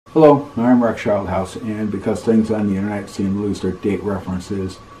Hello, I'm Rex Childhouse, and because things on the internet seem to lose their date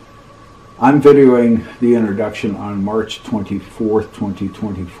references, I'm videoing the introduction on March 24th,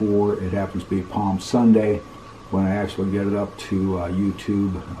 2024. It happens to be Palm Sunday. When I actually get it up to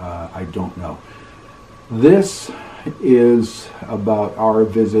YouTube, I don't know. This is about our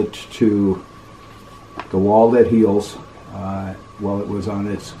visit to the Wall That Heals while it was on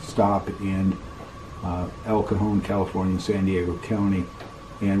its stop in El Cajon, California, San Diego County.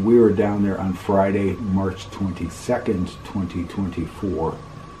 And we were down there on Friday, March 22nd, 2024.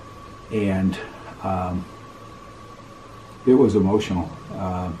 And it was emotional.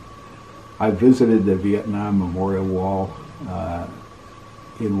 I visited the Vietnam Memorial Wall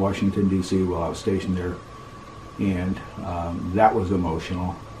in Washington, D.C. while I was stationed there. And that was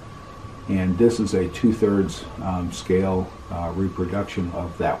emotional. And this is a 2/3 scale reproduction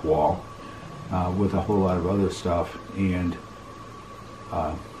of that wall with a whole lot of other stuff. And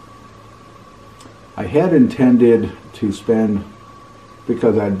I had intended to spend,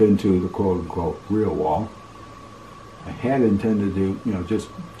 because I'd been to the quote-unquote real wall, I had intended to, just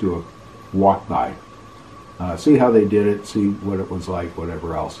do a walk by, see how they did it, see what it was like,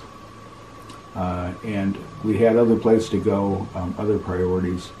 whatever else. And we had other places to go, other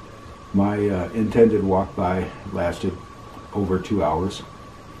priorities. My intended walk by lasted over 2 hours.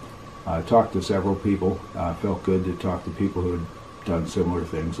 Talked to several people. Felt good to talk to people who had done similar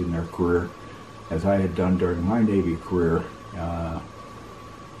things in their career as I had done during my Navy career,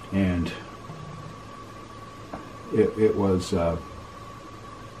 and it was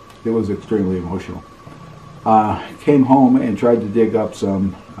extremely emotional. Came home and tried to dig up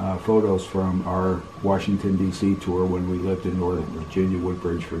some photos from our Washington D.C. tour when we lived in Northern Virginia,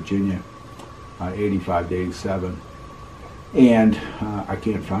 Woodbridge, Virginia, 85 to 87. And I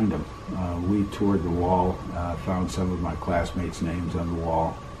can't find them. We toured the wall, found some of my classmates' names on the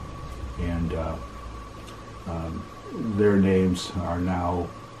wall, and their names are now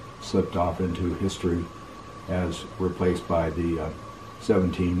slipped off into history as replaced by the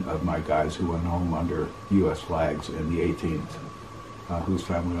 17 of my guys who went home under U.S. flags, and the 18th, whose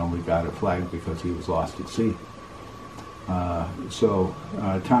family only got a flag because he was lost at sea. So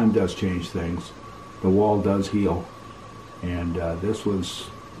time does change things. The wall does heal. And this was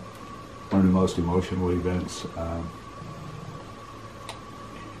one of the most emotional events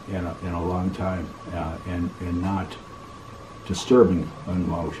in a long time, and not disturbing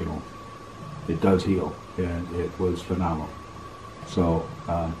emotional. It does heal, and it was phenomenal. So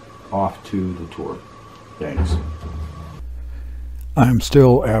off to the tour. Thanks. I'm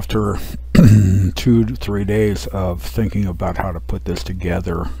still, after 2 to 3 days of thinking about how to put this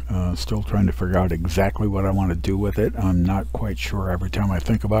together, still trying to figure out exactly what I want to do with it. I'm not quite sure. Every time I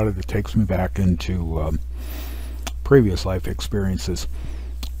think about it, it takes me back into previous life experiences,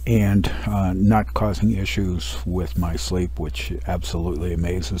 and not causing issues with my sleep, which absolutely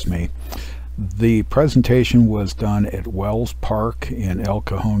amazes me. The presentation was done at Wells Park in El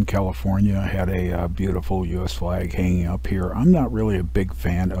Cajon, California. I had a beautiful U.S. flag hanging up here. I'm not really a big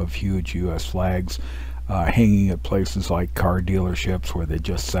fan of huge U.S. flags hanging at places like car dealerships where they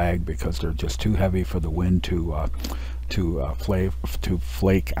just sag because they're just too heavy for the wind to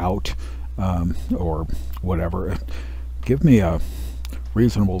flake out, or whatever. Give me a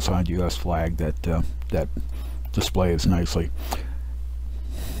reasonable sized U.S. flag that displays nicely.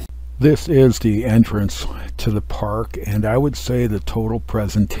 This is the entrance to the park, and I would say the total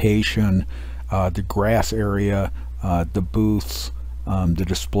presentation, the grass area, the booths, the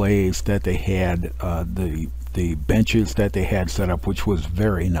displays that they had, the benches that they had set up, which was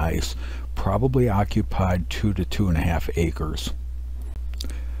very nice, probably occupied 2 to 2.5 acres.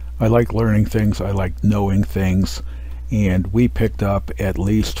 I like learning things, I like knowing things, and we picked up at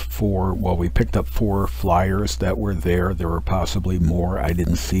least 4, well, we picked up 4 flyers that were there. There were possibly more. I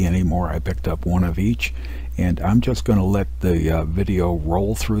didn't see any more. I picked up 1 of each, and I'm just going to let the video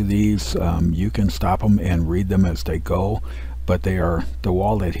roll through these. You can stop them and read them as they go, but they are The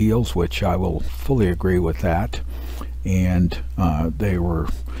Wall That Heals, which I will fully agree with that, and they were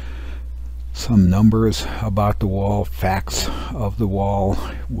some numbers about the wall, facts of the wall,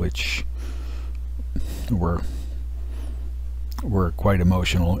 which were quite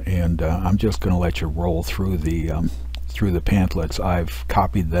emotional, and I'm just going to let you roll through the pamphlets. I've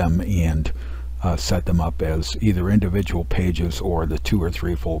copied them and set them up as either individual pages or the 2 or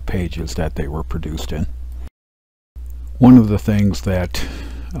 3 full pages that they were produced in. One of the things that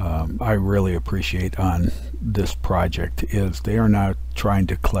I really appreciate on this project is they are not trying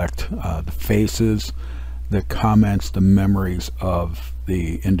to collect the faces, the comments, the memories of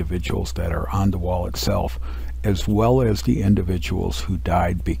the individuals that are on the wall itself. as well as the individuals who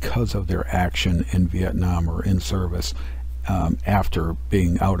died because of their action in Vietnam or in service after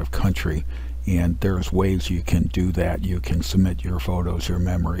being out of country. And there's ways you can do that. You can submit your photos, your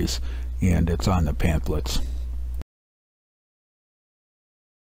memories, and it's on the pamphlets.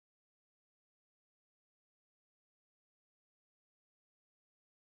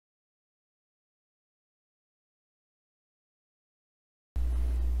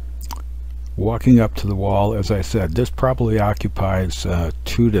 Walking up to the wall, as I said, this probably occupies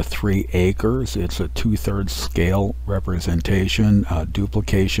 2 to 3 acres. It's a 2/3 scale representation,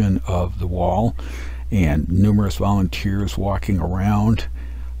 duplication of the wall, and numerous volunteers walking around.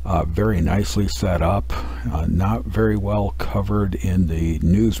 Very nicely set up, not very well covered in the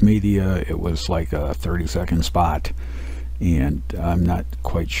news media. It was like a 30-second spot, and I'm not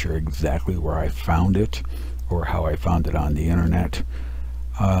quite sure exactly where I found it or how I found it on the internet.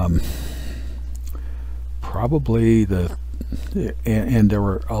 Probably and there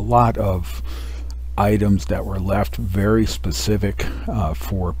were a lot of items that were left very specific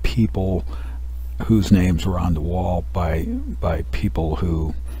for people whose names were on the wall by people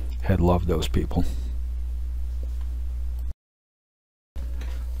who had loved those people.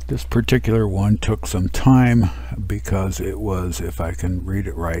 This particular one took some time because it was, if I can read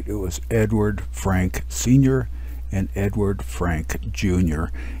it right, it was Edward Frank Sr. and Edward Frank Jr.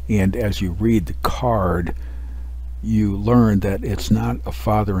 And as you read the card, you learn that it's not a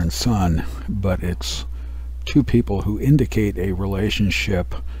father and son, but it's two people who indicate a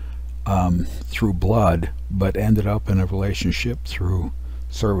relationship through blood, but ended up in a relationship through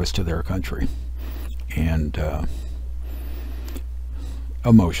service to their country. And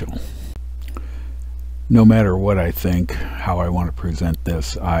emotional. No matter what I think, how I want to present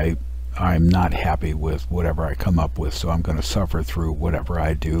this, I'm not happy with whatever I come up with, so I'm going to suffer through whatever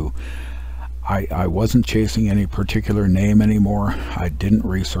I do. I wasn't chasing any particular name anymore. I didn't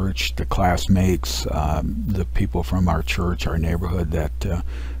research the classmates, the people from our church, our neighborhood that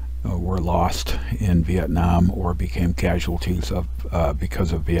were lost in Vietnam or became casualties of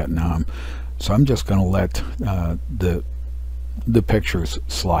because of Vietnam. So I'm just going to let the pictures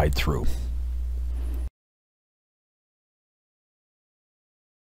slide through.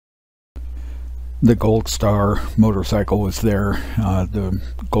 The Gold Star motorcycle was there. The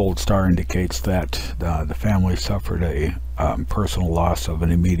Gold Star indicates that the family suffered a personal loss of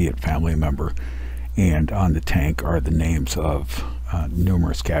an immediate family member, and on the tank are the names of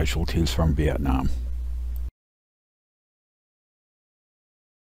numerous casualties from Vietnam.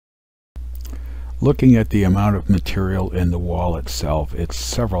 Looking at the amount of material in the wall itself, it's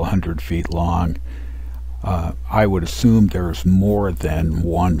several hundred feet long. I would assume there's more than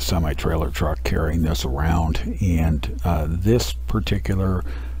one semi-trailer truck carrying this around, and this particular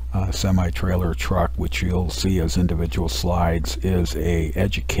semi-trailer truck, which you'll see as individual slides, is a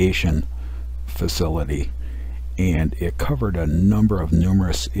education facility, and it covered a number of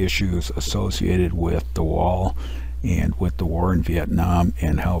numerous issues associated with the wall and with the war in Vietnam,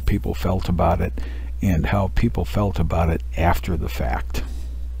 and how people felt about it and how people felt about it after the fact.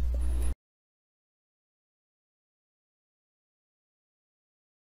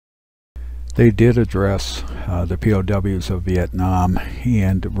 They did address the POWs of Vietnam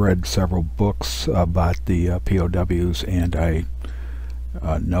and read several books about the POWs, and I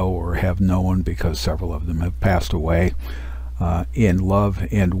know or have known, because several of them have passed away, In Love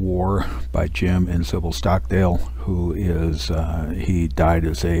and War by Jim and Sybil Stockdale, who is, he died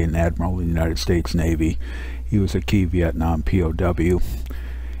as an admiral in the United States Navy. He was a key Vietnam POW.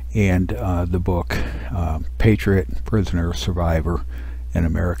 And the book Patriot, Prisoner, Survivor, An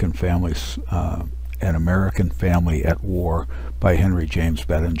American Family at War by Henry James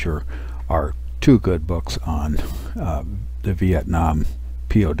Bettinger are two good books on the Vietnam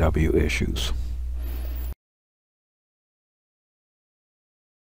POW issues.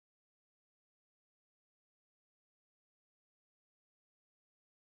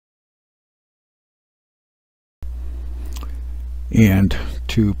 And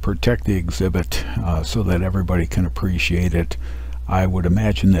to protect the exhibit so that everybody can appreciate it, I would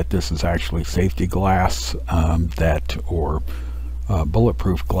imagine that this is actually safety glass or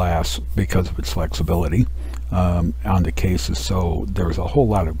bulletproof glass because of its flexibility on the cases. So there's a whole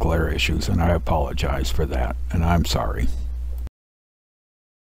lot of glare issues, and I apologize for that, and I'm sorry.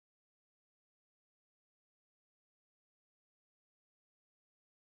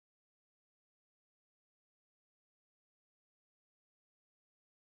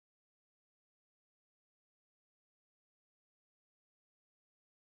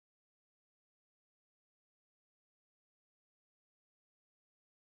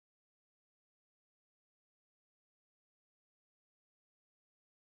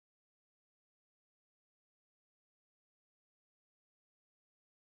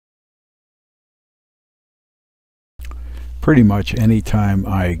 Pretty much anytime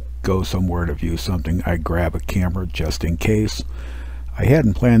I go somewhere to view something, I grab a camera just in case. I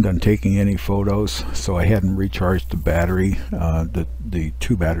hadn't planned on taking any photos, so I hadn't recharged the battery, the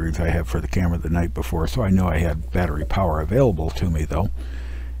 2 batteries I have for the camera the night before, so I know I had battery power available to me though.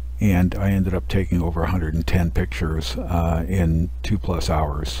 And I ended up taking over 110 pictures in 2+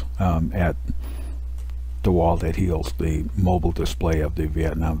 hours at the Wall That Heals, the mobile display of the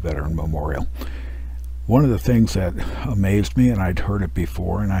Vietnam Veteran Memorial. One of the things that amazed me, and I'd heard it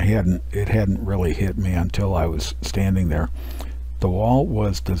before, and it hadn't really hit me until I was standing there. The wall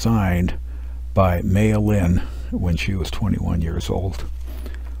was designed by Maya Lin when she was 21 years old.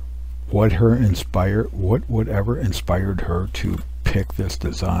 Whatever inspired her to pick this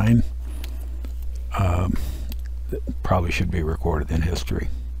design probably should be recorded in history.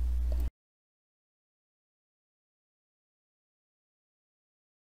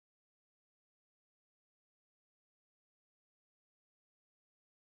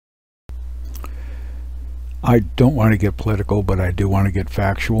 I don't want to get political, but I do want to get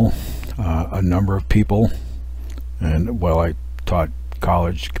factual. A number of people, and well, I taught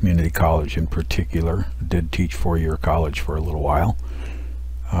college, community college in particular, did teach 4-year college for a little while,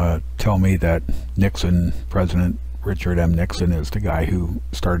 tell me that Nixon, President Richard M. Nixon, is the guy who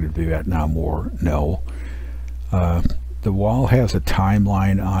started the Vietnam War. No. The wall has a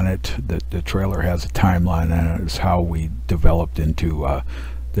timeline on it. The trailer has a timeline on it. It's how we developed into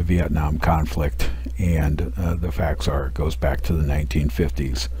the Vietnam conflict, and the facts are it goes back to the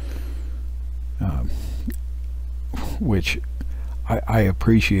 1950s, which I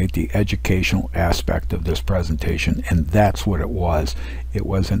appreciate the educational aspect of this presentation, and that's what it was. It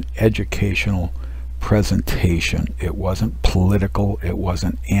was an educational presentation. It wasn't political, it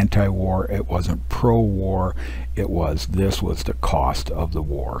wasn't anti-war, it wasn't pro-war. This was the cost of the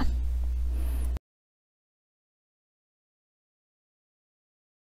war.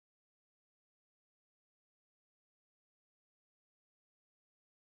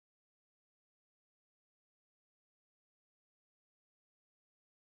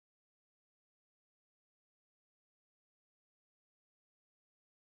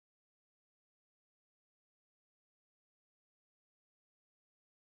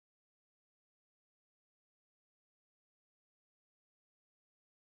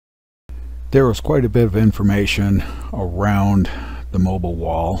 There was quite a bit of information around the mobile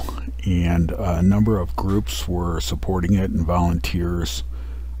wall, and a number of groups were supporting it and volunteers,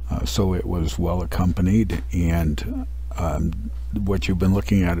 so it was well accompanied. And what you've been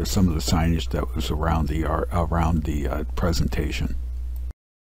looking at is some of the signage that was around the presentation.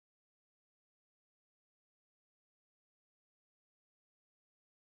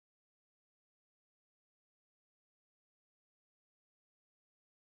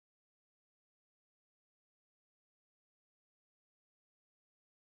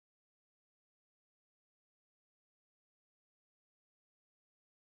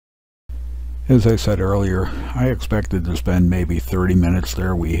 As I said earlier, I expected to spend maybe 30 minutes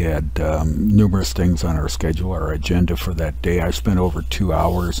there. We had numerous things on our schedule, our agenda for that day. I spent over 2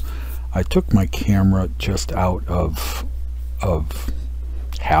 hours. I took my camera just out of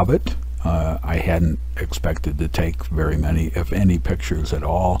habit. I hadn't expected to take very many, if any, pictures at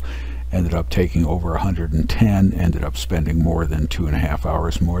all. Ended up taking over 110, ended up spending more than 2.5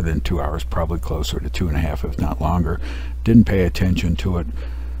 hours, more than 2 hours, probably closer to 2.5 if not longer. Didn't pay attention to it.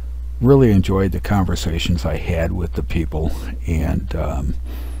 Really enjoyed the conversations I had with the people, and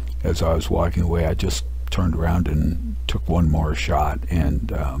as I was walking away, I just turned around and took one more shot,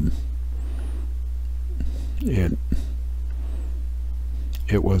 and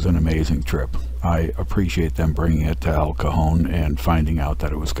it was an amazing trip. I appreciate them bringing it to El Cajon and finding out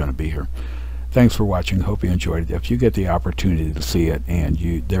that it was going to be here. Thanks for watching. Hope you enjoyed it. If you get the opportunity to see it, and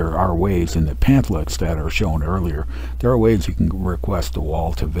there are ways in the pamphlets that are shown earlier, there are ways you can request the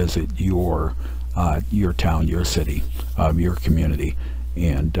wall to visit your town, your city, your community.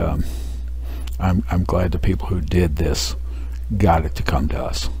 And I'm glad the people who did this got it to come to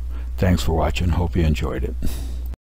us. Thanks for watching. Hope you enjoyed it.